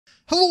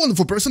Hello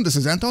wonderful person, this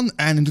is Anton,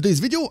 and in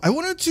today's video I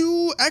wanted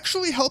to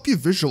actually help you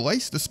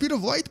visualize the speed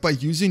of light by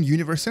using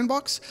Universe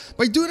Sandbox,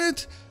 by doing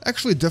it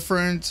actually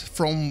different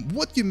from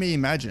what you may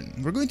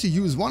imagine. We're going to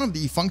use one of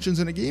the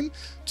functions in the game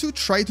to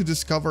try to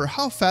discover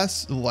how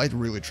fast the light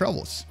really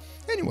travels.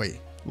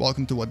 Anyway,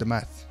 welcome to What the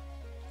Math.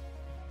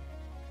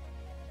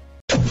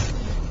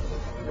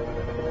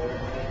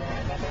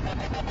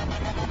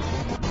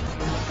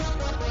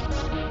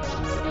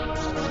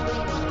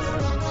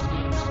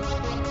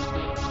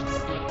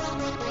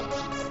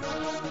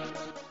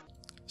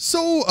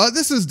 So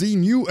this is the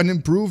new and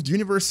improved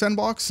Universe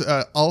Sandbox,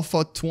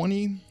 Alpha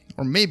 20,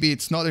 or maybe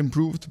it's not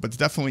improved, but it's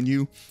definitely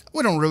new.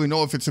 We don't really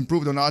know if it's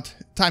improved or not,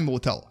 time will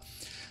tell.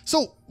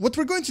 So what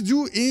we're going to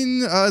do in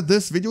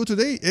this video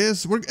today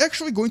is we're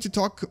actually going to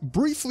talk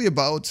briefly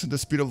about the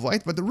speed of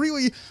light, but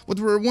really what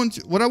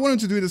I wanted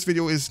to do in this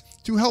video is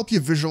to help you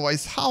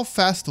visualize how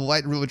fast the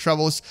light really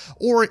travels,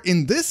 or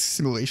in this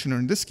simulation, or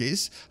in this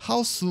case,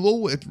 how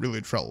slow it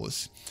really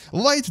travels.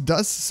 Light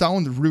does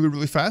sound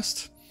really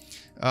fast.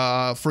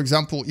 For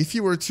example, if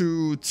you were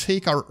to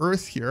take our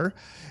Earth here,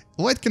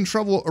 light can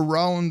travel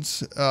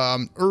around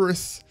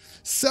Earth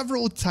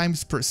several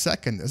times per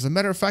second. As a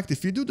matter of fact,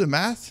 if you do the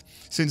math,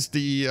 since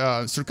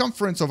the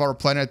circumference of our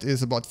planet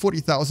is about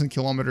 40,000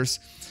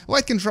 kilometers,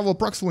 light can travel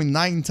approximately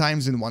 9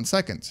 times in 1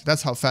 second.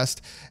 That's how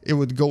fast it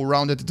would go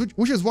around it,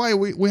 which is why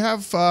we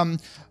have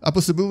a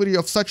possibility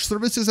of such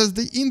services as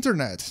the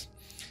internet.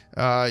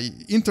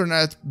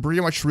 Internet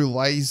pretty much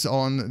relies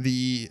on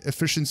the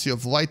efficiency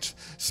of light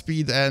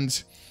speed,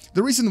 and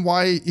the reason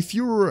why, if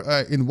you're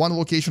in one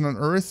location on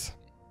Earth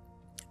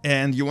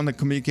and you want to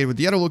communicate with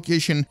the other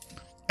location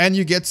and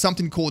you get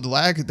something called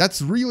lag,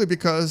 that's really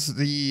because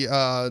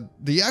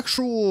the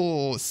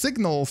actual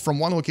signal from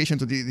one location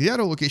to the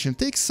other location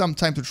takes some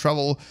time to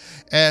travel,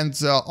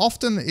 and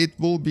often it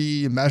will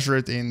be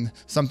measured in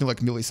something like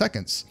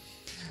milliseconds.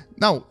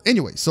 Now,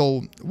 anyway,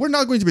 so we're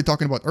not going to be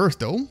talking about Earth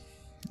though.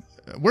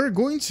 We're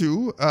going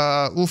to,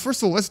 well,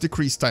 first of all, let's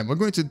decrease time. We're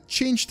going to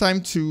change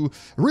time to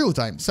real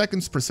time,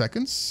 seconds per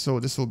second. So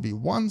this will be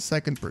 1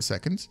 second per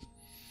second.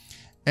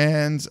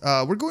 And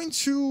we're going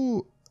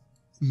to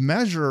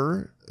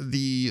measure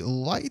the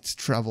light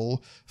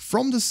travel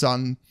from the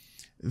sun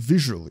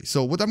visually.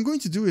 So what I'm going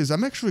to do is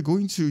I'm actually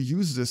going to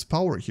use this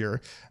power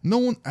here,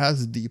 known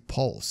as the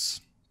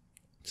pulse.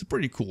 It's a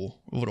pretty cool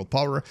little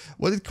power.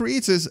 What it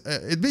creates is,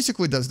 it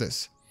basically does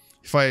this.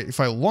 If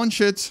I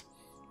launch it,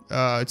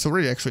 it's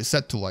already actually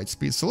set to light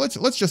speed, so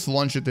let's just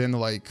launch it in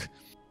like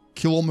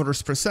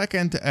kilometers per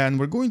second, and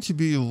we're going to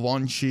be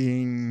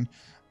launching,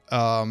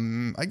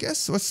 I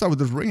guess let's start with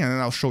the ring, and then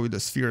I'll show you the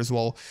sphere as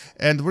well.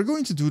 And we're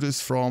going to do this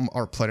from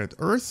our planet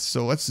Earth,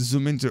 so let's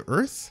zoom into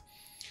Earth,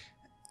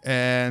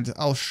 and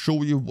I'll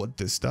show you what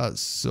this does.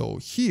 So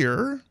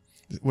here,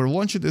 we're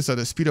launching this at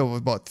a speed of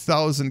about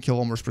 1,000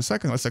 kilometers per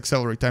second. Let's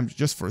accelerate time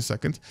just for a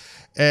second,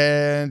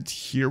 and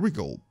here we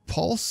go,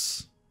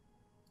 pulse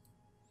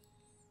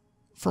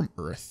from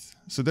Earth.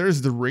 So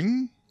there's the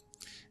ring,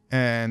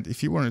 and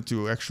if you wanted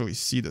to actually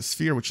see the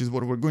sphere, which is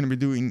what we're going to be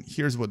doing,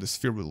 here's what the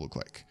sphere will look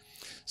like.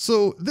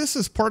 So this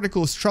is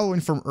particles traveling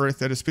from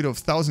Earth at a speed of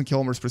 1,000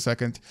 kilometers per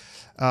second,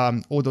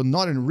 although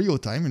not in real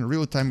time. In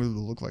real time it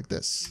will look like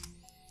this.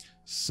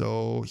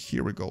 So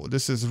here we go.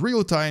 This is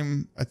real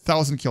time at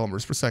 1,000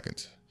 kilometers per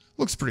second.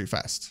 Looks pretty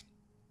fast.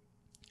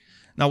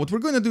 Now what we're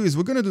going to do is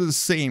we're going to do the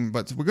same,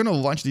 but we're going to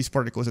launch these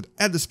particles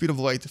at the speed of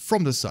light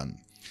from the sun.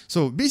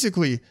 So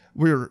basically,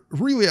 we're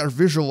really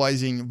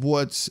visualizing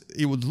what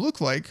it would look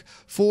like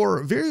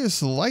for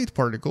various light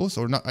particles,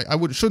 or not,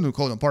 shouldn't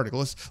call them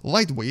particles,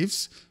 light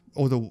waves,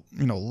 although,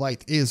 you know,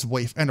 light is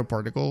wave and a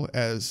particle,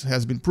 as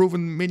has been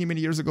proven many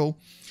years ago.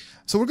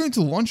 So we're going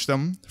to launch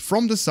them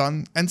from the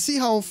sun and see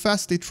how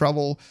fast they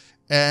travel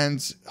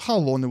and how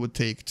long it would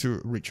take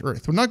to reach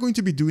Earth. We're not going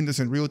to be doing this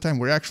in real time.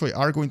 We actually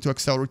are going to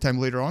accelerate time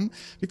later on,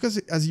 because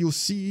as you'll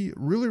see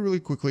really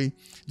quickly,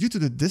 due to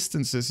the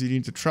distances you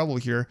need to travel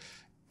here,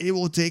 it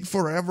will take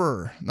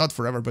forever, not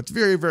forever, but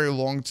very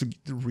long to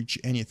reach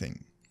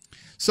anything.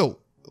 So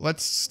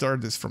let's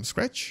start this from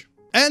scratch.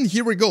 And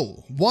here we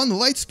go, 1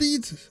 light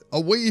speed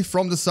away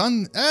from the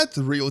sun at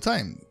real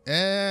time,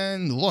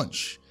 and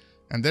launch.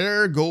 And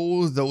there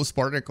go those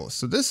particles.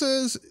 So this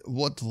is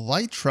what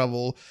light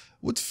travel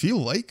would feel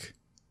like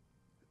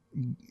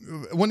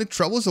when it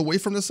travels away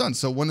from the sun.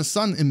 So when the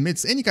sun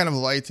emits any kind of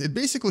light, it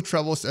basically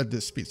travels at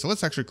this speed. So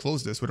let's actually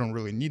close this. We don't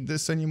really need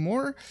this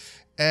anymore.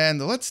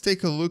 And let's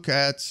take a look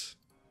at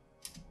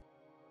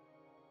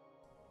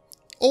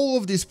all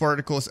of these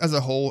particles as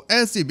a whole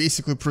as they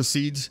basically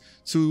proceed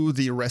to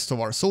the rest of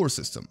our solar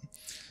system.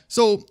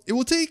 So it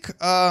will take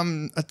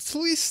at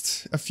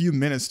least a few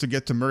minutes to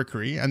get to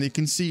Mercury, and you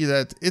can see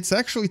that it's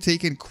actually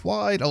taken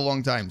quite a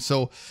long time.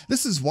 So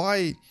this is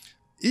why,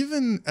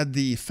 even at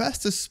the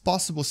fastest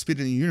possible speed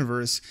in the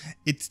universe,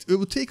 it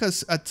will take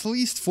us at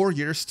least 4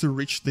 years to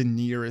reach the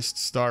nearest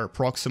star,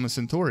 Proxima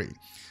Centauri.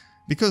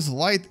 Because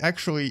light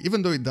actually,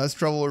 even though it does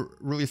travel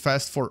really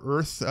fast for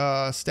Earth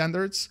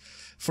standards,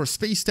 for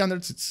space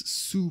standards, it's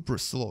super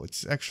slow.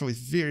 It's actually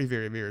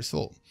very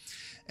slow.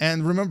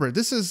 And remember,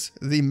 this is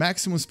the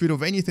maximum speed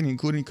of anything,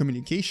 including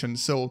communication.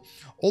 So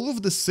all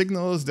of the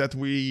signals that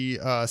we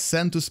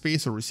send to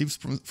space or receive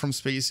from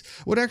space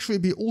would actually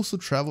be also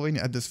traveling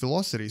at this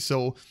velocity.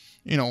 So,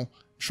 you know,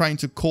 trying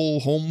to call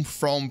home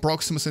from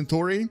Proxima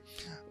Centauri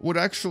would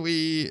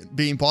actually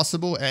be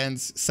impossible, and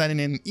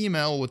sending an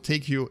email would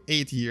take you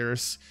 8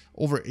 years,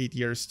 over 8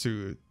 years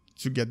to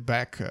get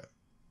back,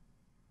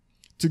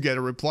 to get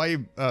a reply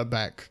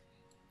back.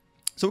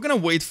 So we're gonna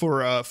wait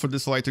for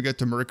this light to get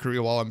to Mercury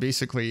while I'm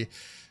basically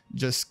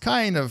just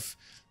kind of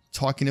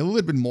talking a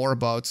little bit more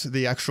about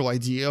the actual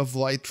idea of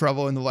light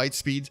travel and the light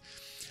speed.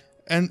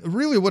 And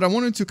really what I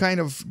wanted to kind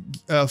of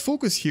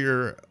focus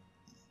here,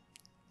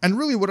 and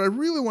really what I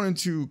really wanted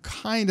to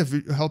kind of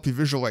help you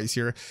visualize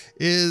here,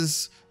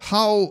 is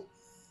how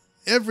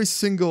every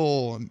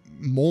single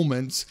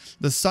moment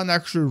the sun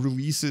actually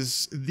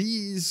releases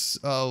these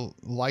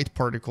light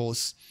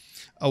particles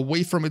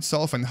away from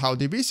itself, and how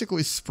they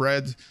basically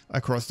spread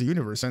across the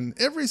universe. And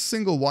every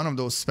single one of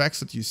those specks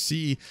that you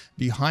see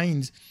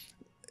behind,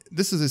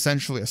 this is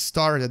essentially a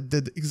star that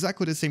did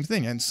exactly the same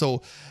thing. And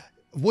so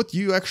what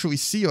you actually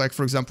see, like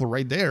for example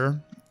right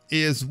there,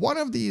 is one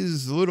of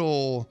these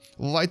little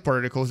light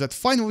particles that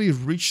finally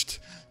reached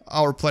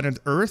our planet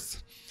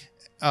Earth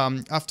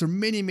after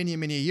many, many,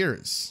 many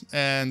years.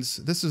 And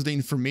this is the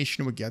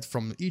information we get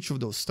from each of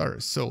those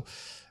stars. So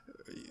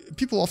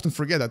people often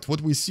forget that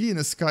what we see in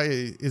the sky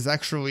is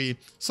actually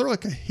sort of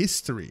like a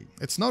history.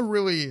 It's not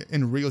really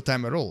in real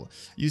time at all.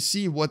 You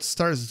see what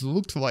stars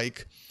looked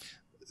like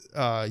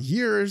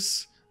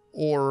years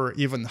or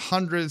even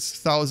hundreds,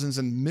 thousands,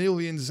 and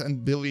millions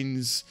and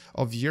billions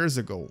of years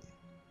ago.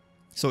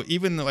 So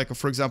even like,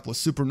 for example, a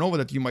supernova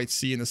that you might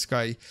see in the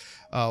sky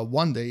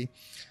one day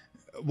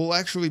will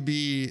actually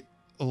be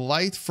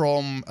light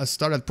from a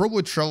star that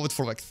probably traveled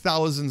for like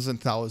thousands and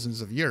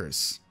thousands of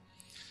years,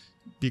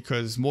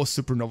 because most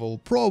supernova will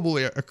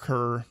probably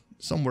occur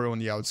somewhere on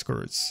the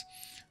outskirts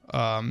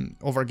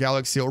of our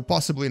galaxy, or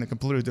possibly in a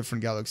completely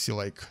different galaxy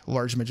like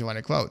Large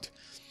Magellanic Cloud.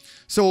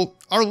 So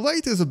our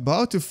light is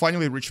about to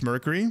finally reach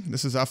Mercury.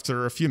 This is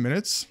after a few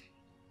minutes.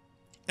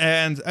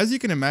 And as you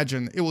can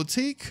imagine, it will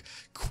take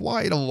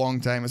quite a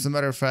long time. As a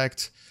matter of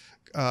fact,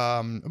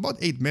 about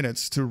 8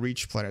 minutes to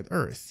reach planet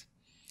Earth.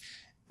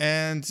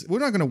 And we're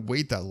not going to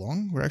wait that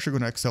long. We're actually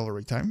going to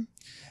accelerate time.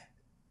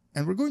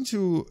 And we're going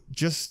to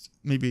just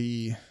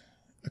maybe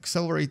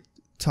accelerate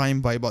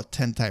time by about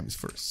 10 times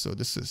first. So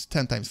this is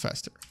 10 times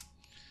faster.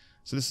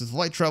 So this is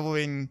light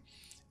traveling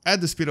at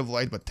the speed of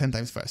light, but 10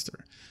 times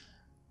faster.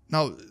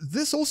 Now,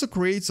 this also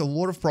creates a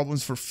lot of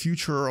problems for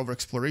future of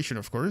exploration,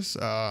 of course.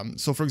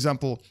 So, for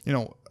example, you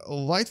know,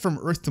 light from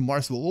Earth to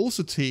Mars will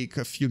also take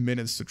a few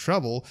minutes to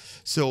travel.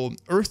 So,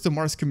 Earth to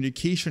Mars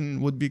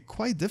communication would be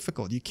quite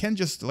difficult. You can't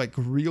just like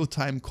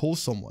real-time call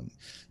someone.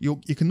 You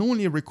can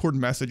only record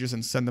messages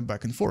and send them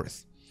back and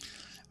forth.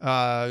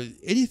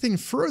 Anything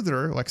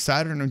further, like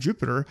Saturn and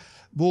Jupiter,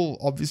 will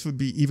obviously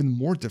be even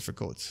more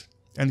difficult.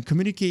 And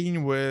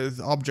communicating with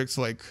objects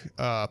like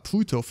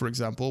Pluto, for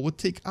example, would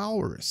take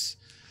hours.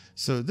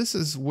 So this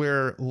is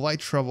where light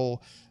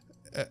travel,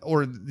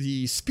 or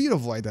the speed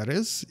of light that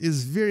is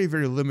very,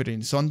 very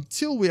limiting. So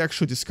until we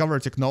actually discover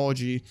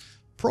technology,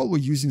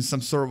 probably using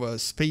some sort of a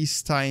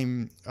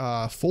space-time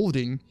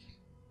folding,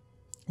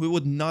 we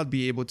would not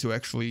be able to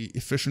actually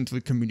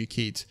efficiently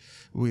communicate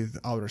with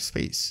outer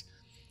space.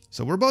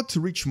 So we're about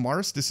to reach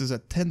Mars. This is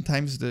at 10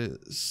 times the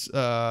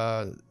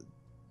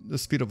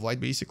speed of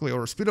light, basically,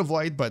 or speed of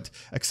light, but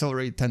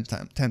accelerate 10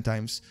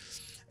 times.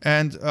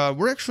 And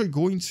we're actually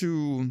going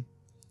to...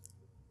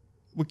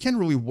 We can't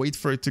really wait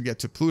for it to get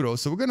to Pluto,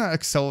 so we're going to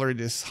accelerate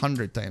this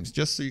 100 times,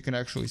 just so you can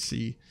actually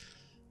see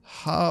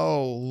how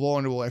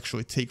long it will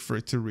actually take for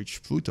it to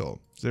reach Pluto.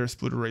 There's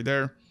Pluto right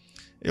there.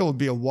 It will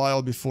be a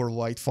while before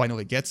light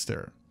finally gets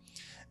there.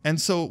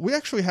 And so we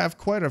actually have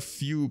quite a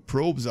few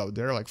probes out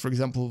there, like for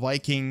example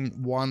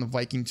Viking 1,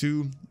 Viking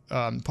 2,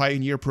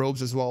 Pioneer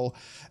probes as well,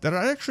 that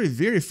are actually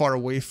very far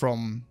away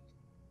from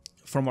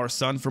our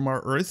sun, from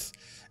our Earth,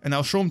 and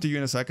I'll show them to you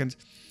in a second.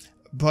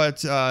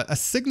 But a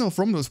signal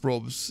from those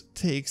probes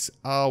takes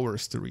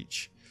hours to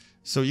reach.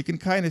 So you can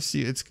kind of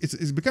see,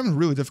 it's becoming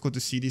really difficult to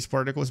see these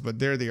particles, but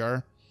there they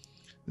are.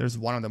 There's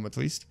one of them at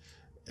least.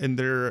 And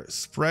they're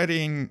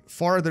spreading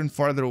farther and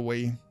farther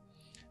away.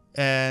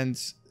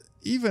 And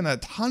even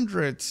at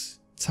 100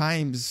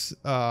 times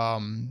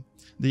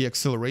the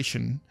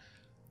acceleration,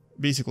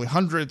 basically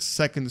 100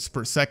 seconds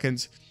per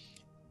second,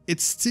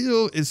 it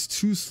still is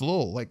too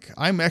slow. Like,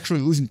 I'm actually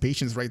losing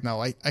patience right now.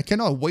 I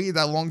cannot wait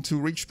that long to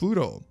reach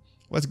Pluto.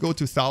 Let's go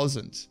to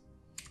 1,000.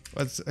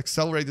 Let's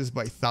accelerate this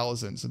by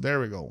 1,000. So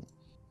there we go.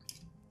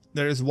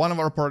 There is one of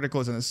our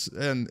particles,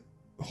 and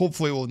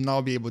hopefully we'll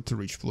now be able to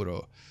reach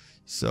Pluto.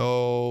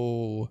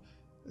 So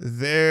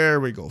there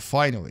we go,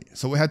 finally.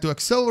 So we had to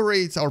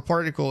accelerate our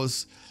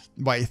particles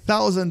by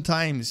 1,000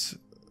 times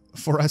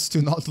for us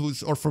to not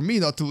lose, or for me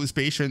not to lose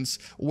patience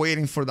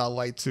waiting for that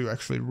light to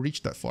actually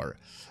reach that far.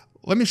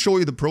 Let me show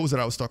you the probes that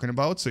I was talking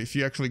about. So if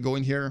you actually go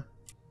in here,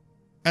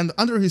 And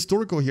under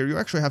historical here, you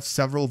actually have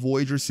several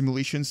Voyager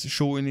simulations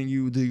showing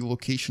you the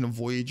location of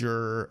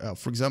Voyager.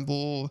 For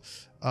example,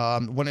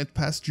 when it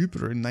passed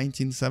Jupiter in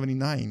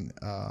 1979,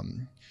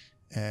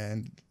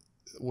 and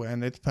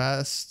when it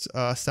passed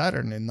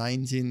Saturn in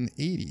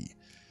 1980.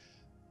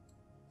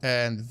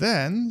 And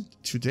then,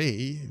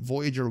 today,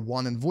 Voyager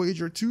 1 and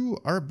Voyager 2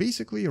 are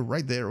basically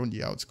right there on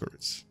the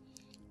outskirts.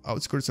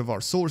 Outskirts of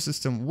our solar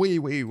system, way,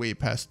 way, way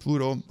past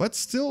Pluto, but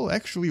still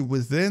actually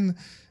within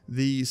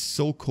the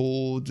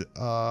so-called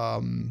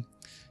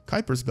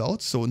Kuiper's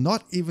belt, so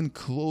not even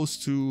close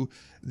to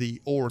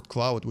the Oort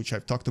cloud, which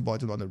I've talked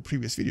about in other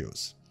previous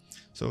videos.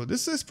 So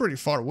this is pretty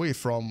far away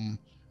from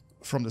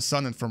the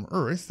Sun and from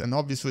Earth, and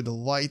obviously the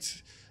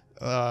light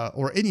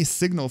or any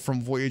signal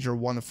from Voyager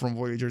 1 or from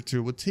Voyager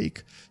 2 would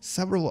take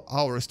several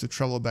hours to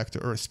travel back to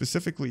Earth.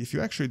 Specifically, if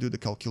you actually do the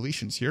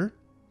calculations here,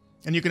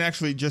 and you can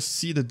actually just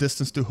see the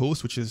distance to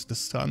host, which is the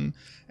Sun,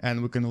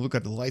 and we can look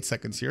at the light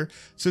seconds here.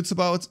 So it's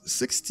about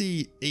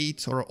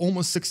 68 or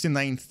almost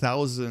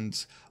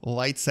 69,000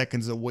 light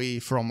seconds away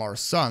from our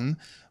Sun,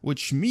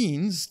 which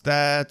means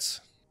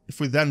that if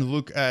we then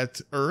look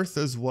at Earth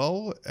as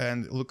well,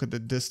 and look at the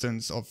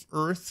distance of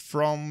Earth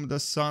from the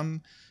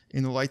Sun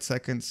in light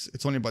seconds,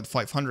 it's only about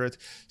 500.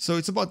 So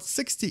it's about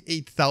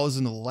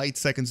 68,000 light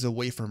seconds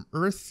away from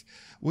Earth,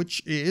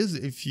 which is,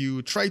 if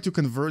you try to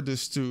convert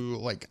this to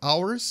like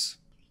hours,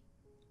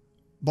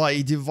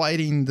 by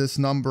dividing this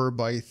number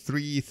by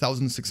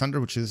 3,600,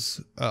 which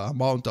is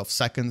amount of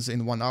seconds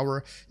in 1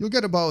 hour, you'll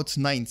get about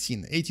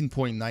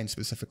 18.9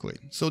 specifically.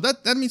 So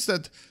that means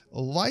that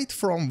light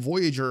from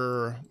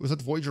Voyager, was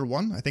it Voyager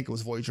 1? I think it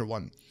was Voyager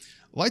 1.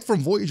 Light from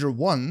Voyager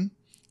 1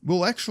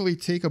 will actually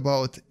take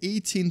about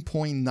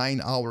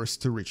 18.9 hours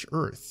to reach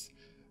Earth.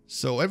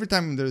 So every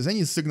time there's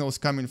any signals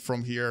coming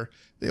from here,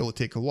 they will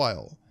take a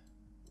while.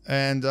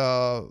 And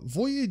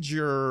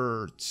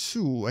Voyager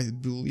 2, I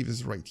believe,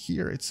 is right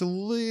here. It's a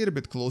little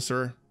bit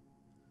closer.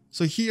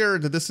 So here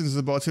the distance is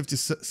about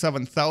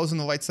 57,000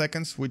 light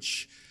seconds,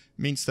 which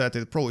means that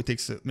it probably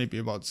takes maybe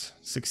about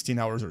 16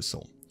 hours or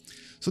so.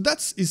 So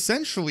that's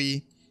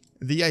essentially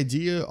the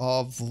idea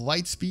of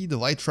light speed,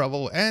 light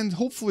travel, and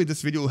hopefully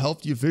this video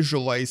helped you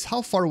visualize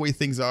how far away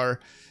things are,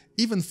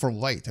 even for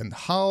light, and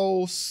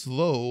how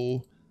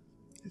slow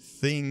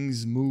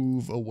things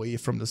move away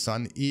from the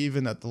Sun,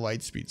 even at the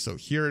light speed. So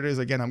here it is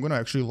again. I'm going to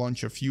actually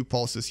launch a few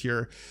pulses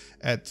here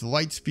at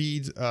light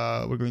speed.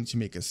 We're going to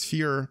make a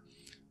sphere.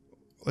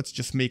 Let's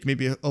just make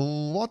maybe a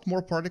lot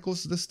more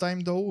particles this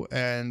time though,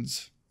 and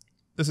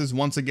this is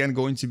once again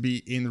going to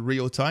be in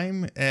real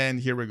time.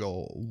 And here we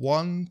go.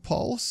 One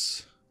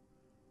pulse.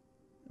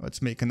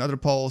 Let's make another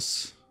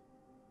pulse,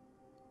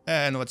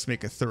 and let's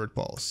make a third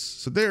pulse.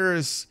 So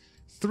there's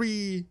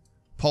 3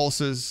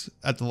 pulses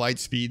at the light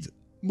speed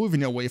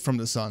moving away from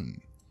the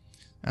Sun.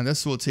 And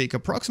this will take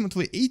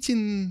approximately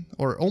 18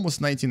 or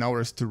almost 19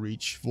 hours to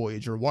reach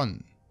Voyager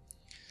 1.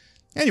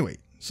 Anyway,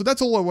 so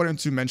that's all I wanted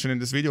to mention in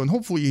this video, and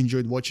hopefully you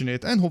enjoyed watching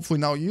it, and hopefully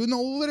now you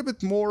know a little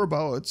bit more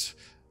about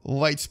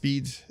light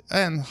speed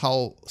and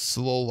how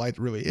slow light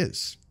really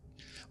is.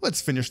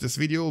 Let's finish this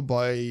video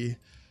by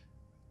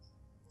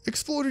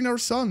exploding our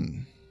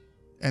Sun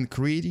and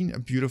creating a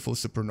beautiful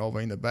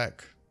supernova in the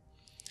back.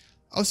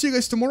 I'll see you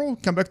guys tomorrow.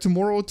 Come back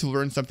tomorrow to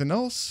learn something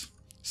else.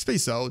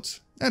 Space out,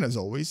 and as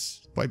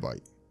always, bye bye.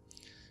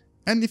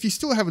 And if you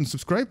still haven't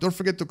subscribed, don't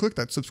forget to click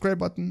that subscribe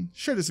button,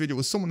 share this video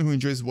with someone who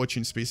enjoys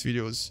watching space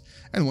videos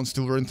and wants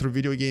to learn through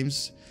video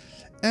games.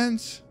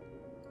 And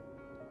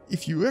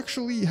if you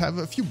actually have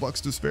a few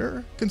bucks to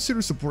spare,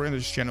 consider supporting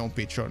this channel on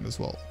Patreon as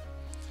well.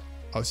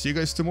 I'll see you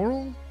guys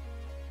tomorrow.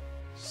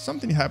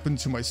 Something happened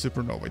to my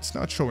supernova. It's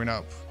not showing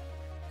up.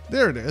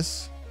 There it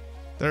is.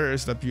 There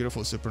is that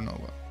beautiful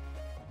supernova.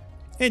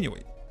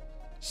 Anyway,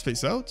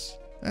 space out,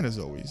 and as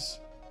always,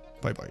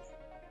 bye bye.